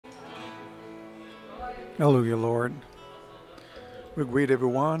Hallelujah, Lord. We greet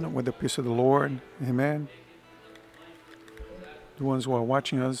everyone with the peace of the Lord. Amen. The ones who are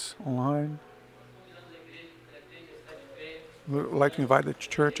watching us online. We'd like to invite the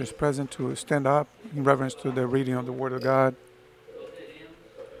church as present to stand up in reverence to the reading of the Word of God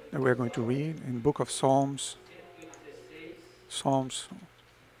that we are going to read in the book of Psalms. Psalms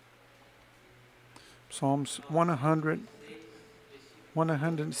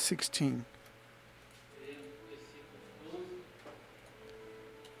 116.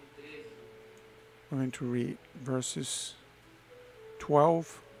 We're going to read verses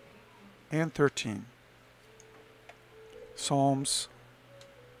 12 and 13. Psalms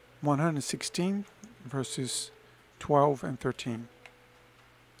 116, verses 12 and 13.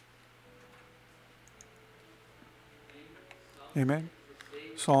 Amen.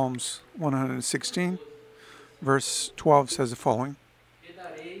 Psalms 116, verse 12 says the following: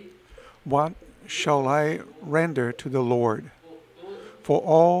 What shall I render to the Lord for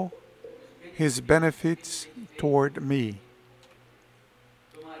all his benefits toward me?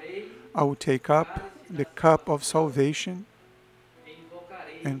 I will take up the cup of salvation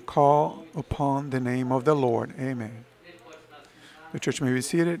and call upon the name of the Lord. Amen. The church may be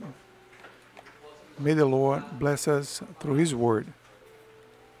seated. May the Lord bless us through His word.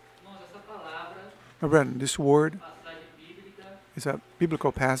 My brethren, this word is a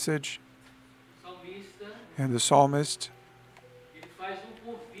biblical passage, and the psalmist,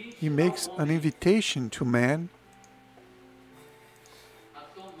 he makes an invitation to man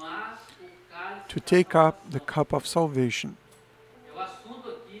to take up the cup of salvation.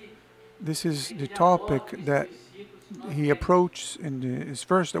 This is the topic that he approaches in this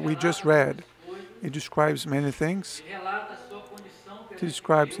verse that we just read. It describes many things. It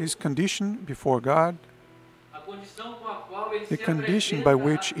describes his condition before God, the condition by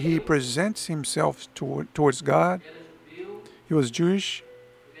which he presents himself towards God. He was Jewish.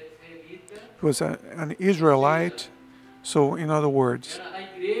 He was an Israelite. So, in other words,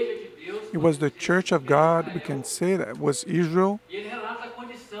 it was the church of God, we can say that was Israel.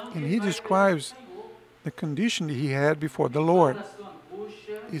 And he describes the condition he had before the Lord.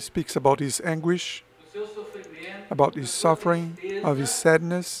 He speaks about his anguish, about his suffering, of his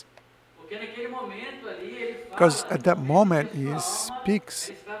sadness. Because at that moment he speaks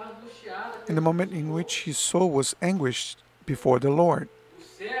in the moment in which his soul was anguished before the Lord.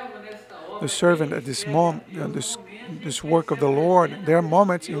 The servant at this moment, this work of the Lord, there are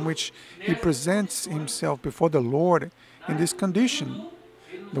moments in which he presents himself before the Lord in this condition.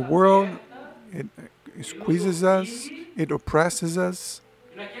 The world, it squeezes us, it oppresses us,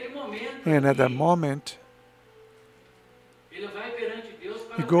 and at that moment,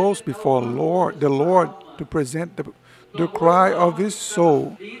 he goes before the Lord to present the cry of his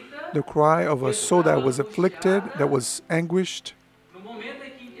soul, the cry of a soul that was afflicted, that was anguished.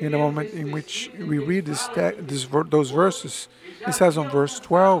 In the moment in which we read those verses, it says on verse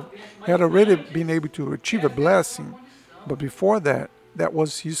 12, he had already been able to achieve a blessing, but before that, that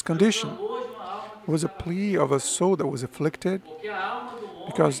was his condition. It was a plea of a soul that was afflicted,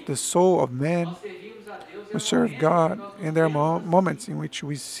 because the soul of man will serve God, and there are moments in which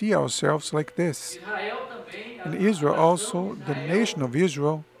we see ourselves like this. And Israel also, the nation of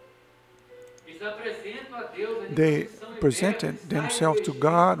Israel, they presented themselves to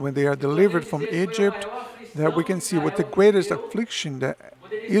God when they are delivered from Egypt, that we can see what the greatest affliction that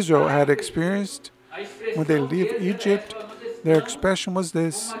Israel had experienced when they leave Egypt. Their expression was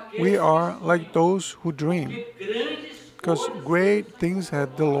this: we are like those who dream, because great things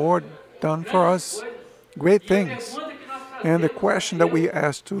had the Lord done for us, great things. And the question that we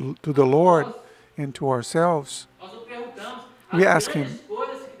ask to the Lord and to ourselves, we ask Him,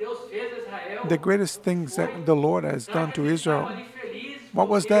 the greatest things that the Lord has done to Israel, what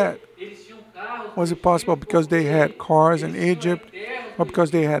was that? Was it possible because they had cars in Egypt, or because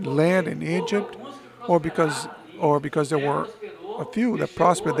they had land in Egypt, or because there were a few that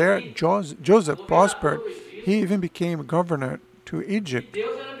prospered there? Joseph prospered. He even became governor to Egypt.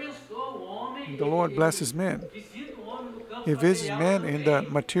 And the Lord blesses men. He visits men in the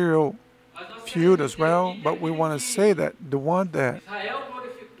material field as well, but we want to say that the one that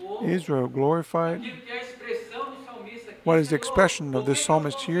Israel glorified, what is the expression of the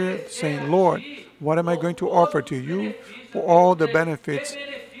psalmist here? Saying, Lord, what am I going to offer to you for all the benefits?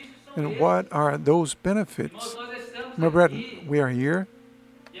 And what are those benefits? My brethren, we are here,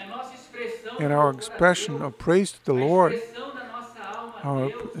 and our expression of praise to the Lord,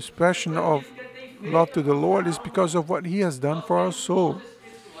 our expression of love to the Lord is because of what He has done for our soul.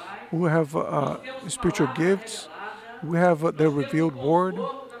 We have spiritual gifts. We have the revealed word.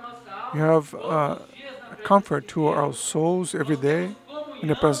 We have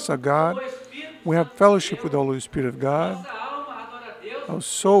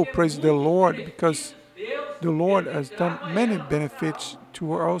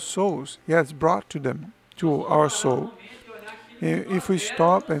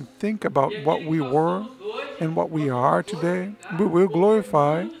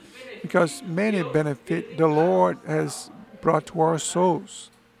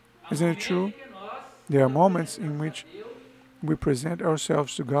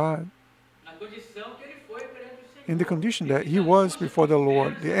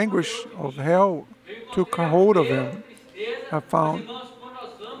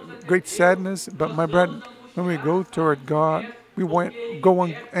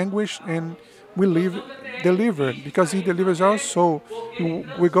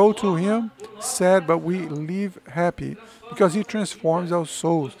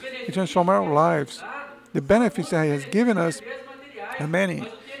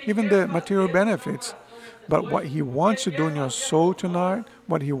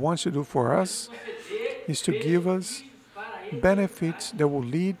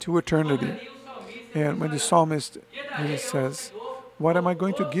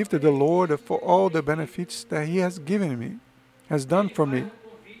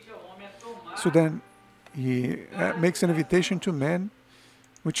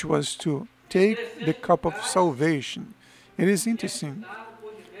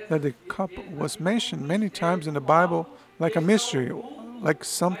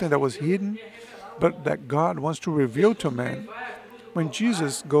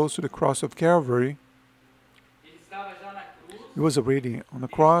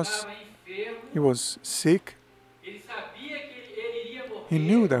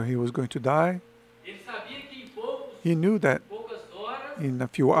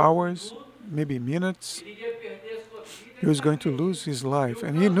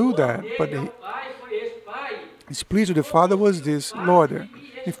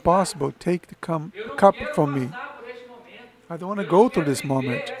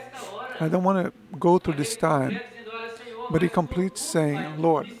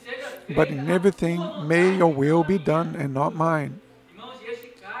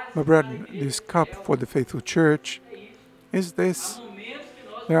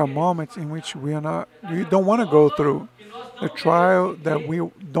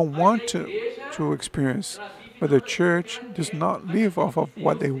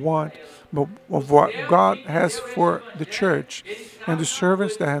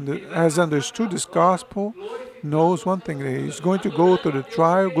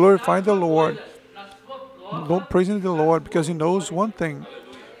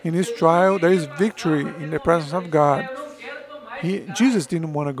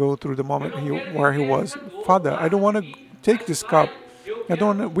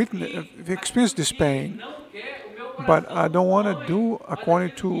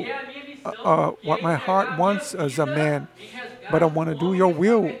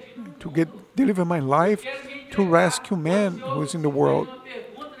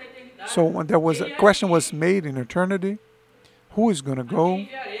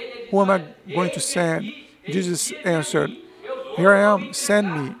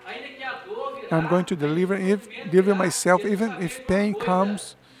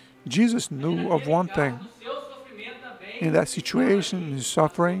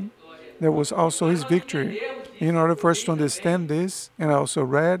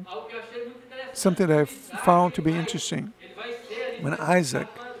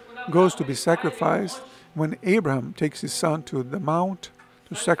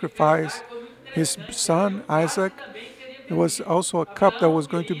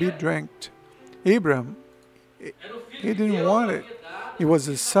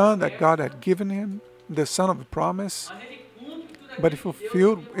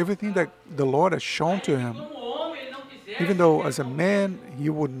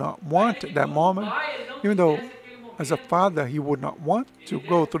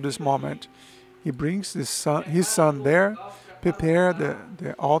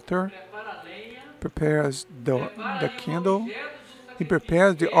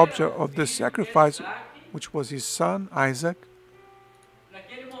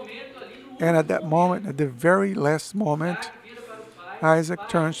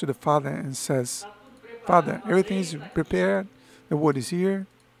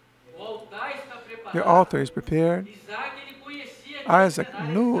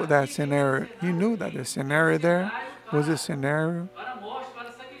was a scenario para a morte,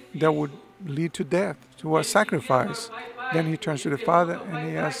 para that would sacrifício. lead to death, to a Ele vira para o sacrifice. pai, pai, Then he turns to ele the pergunta Father ao and pai,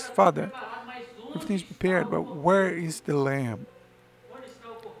 he pai, asks, está tudo Father, preparado, mas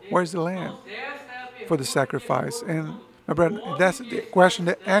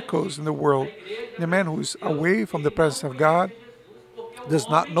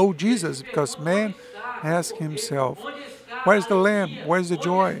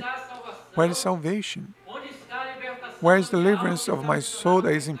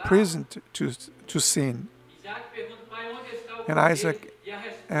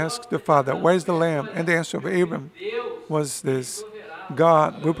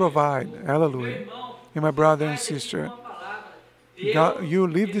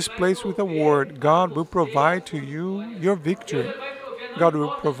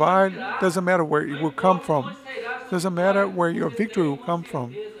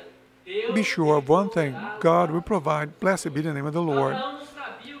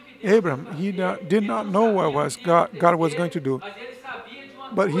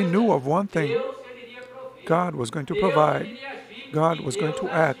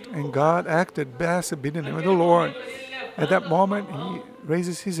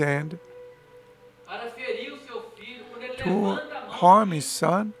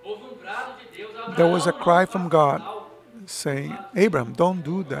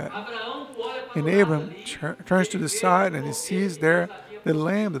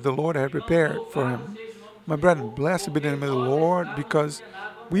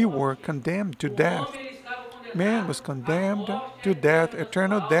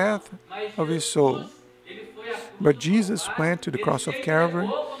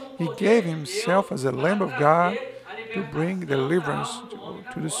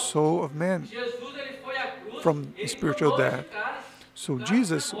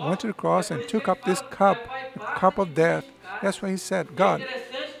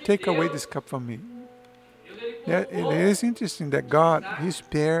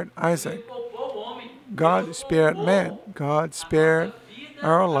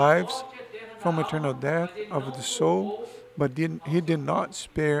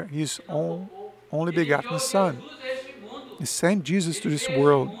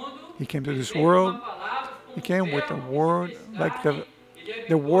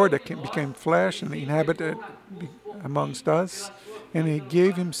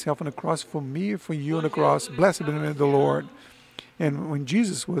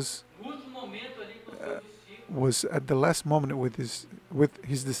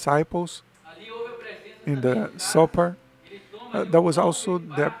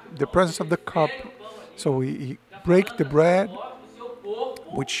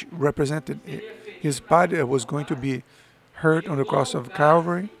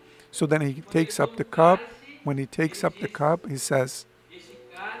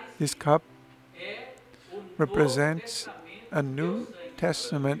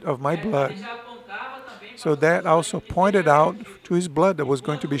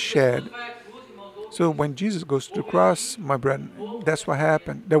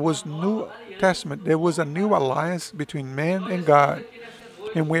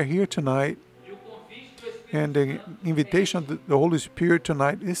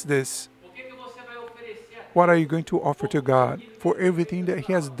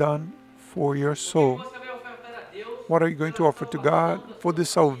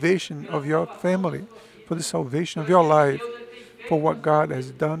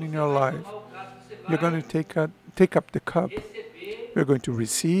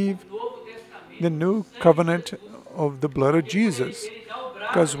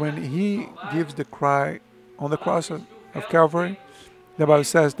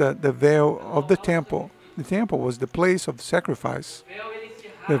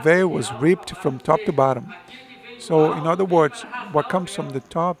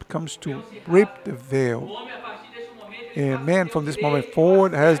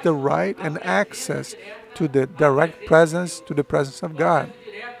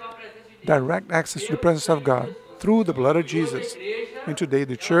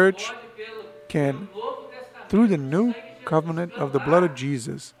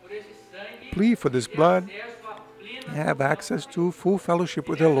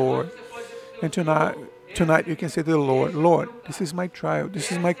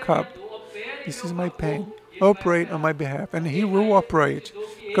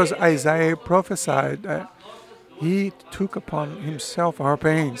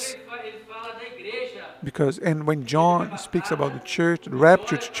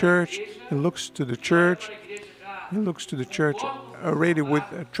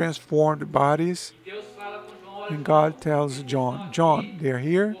John. John, they are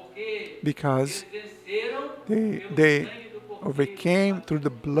here porque because eles venceram they pelo they sangue do overcame through the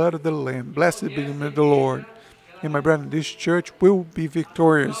blood of the Lamb. Blessed be the name of the Lord. And my brethren, this church will be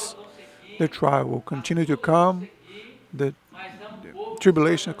victorious. The trial will continue to come. The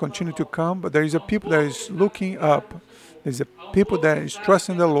tribulation continue to come, but there is a people that is looking up. There's a people that is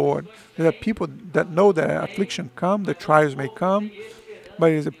trusting the Lord. There are people that know that affliction come, the trials may come,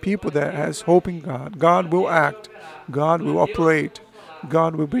 but it is a people that has hope in God. God will act. God will operate.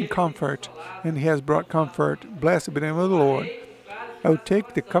 God will bring comfort, and He has brought comfort. Blessed be the name of the Lord. I will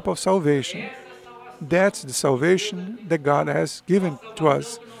take the cup of salvation. That's the salvation that God has given to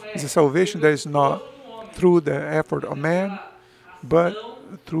us. It's a salvation that is not through the effort of man, but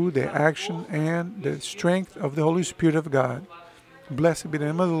through the action and the strength of the Holy Spirit of God. Blessed be the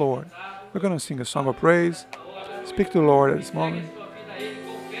name of the Lord. We're going to sing a song of praise. Speak to the Lord at this moment.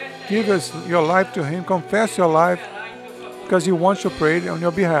 Give us your life to Him. Confess your life, because He wants to pray on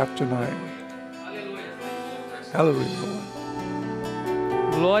your behalf tonight. Hallelujah,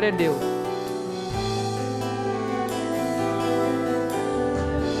 Lord. Glória a Deus.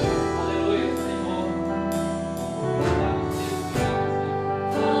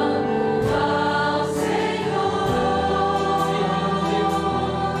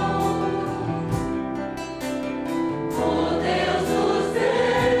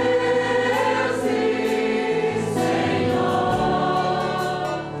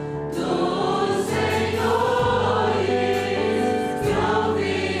 Senhores, que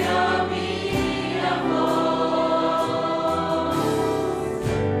ouvi a minha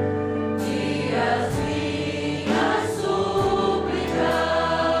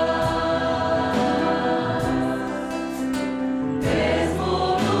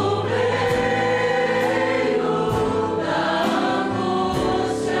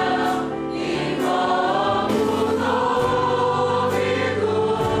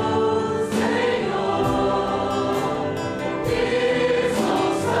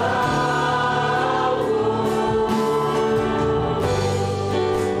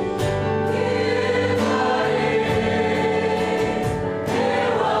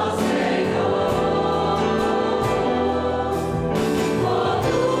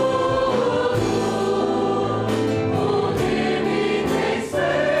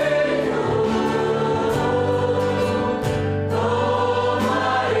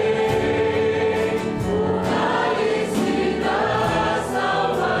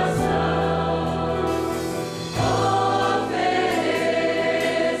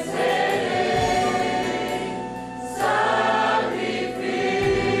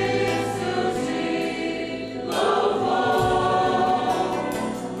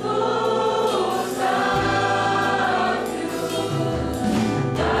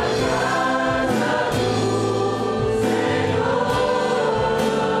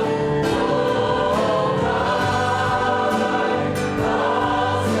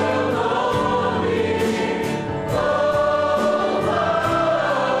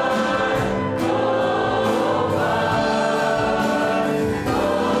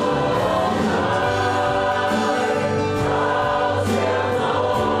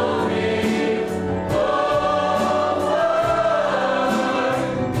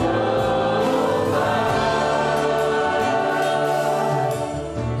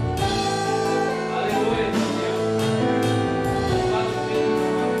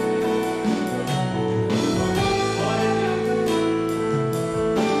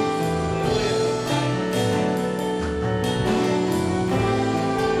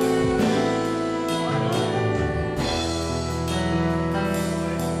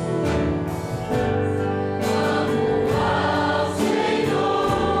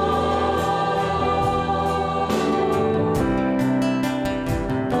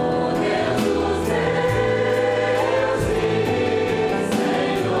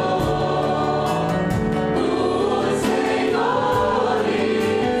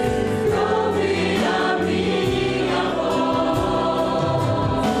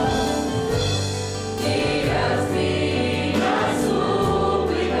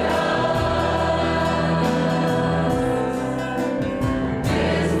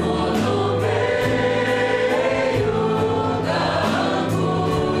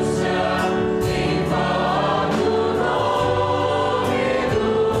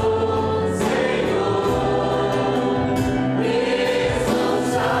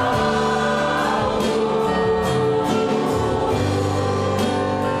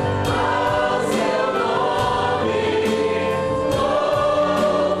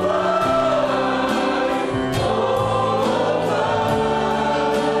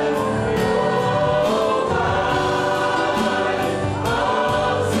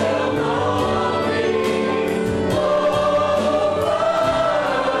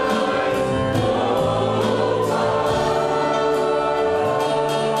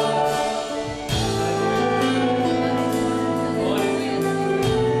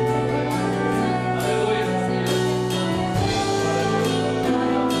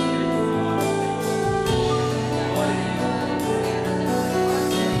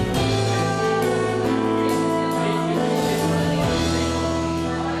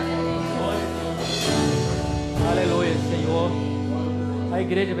A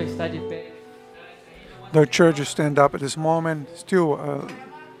igreja vai estar de pé. The church will stand up at this moment. Still,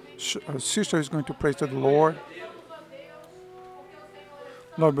 a sister is going to pray to the Lord.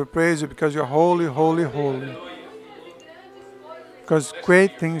 Lord, we praise you because you're holy, holy, holy. Because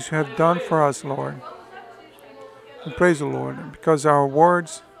great things you have done for us, Lord. We praise the Lord because our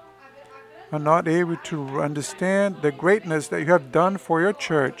words are not able to understand the greatness that you have done for your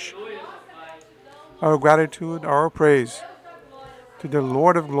church. Our gratitude, our praise to the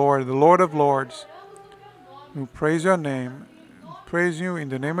Lord of glory, the Lord of lords. We praise your name. Praise you in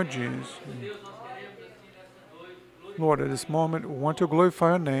the name of Jesus. Lord, at this moment, we want to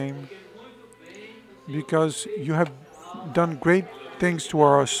glorify your name because you have done great things to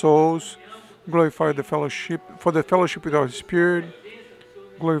our souls. Glorify the fellowship, for the fellowship with our spirit.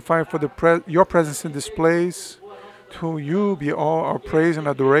 Glorify for your presence in this place. To you be all our praise and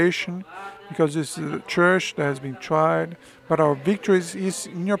adoration, because this is a church that has been tried, but our victory is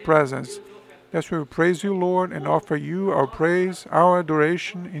in your presence. That's why we praise you, Lord, and offer you our praise, our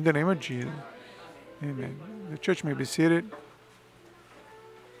adoration, in the name of Jesus. Amen. The church may be seated.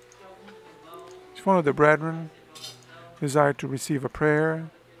 If one of the brethren desire to receive a prayer,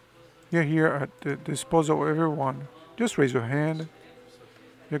 you're here at the disposal of everyone. Just raise your hand.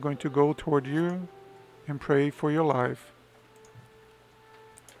 They're going to go toward you and pray for your life.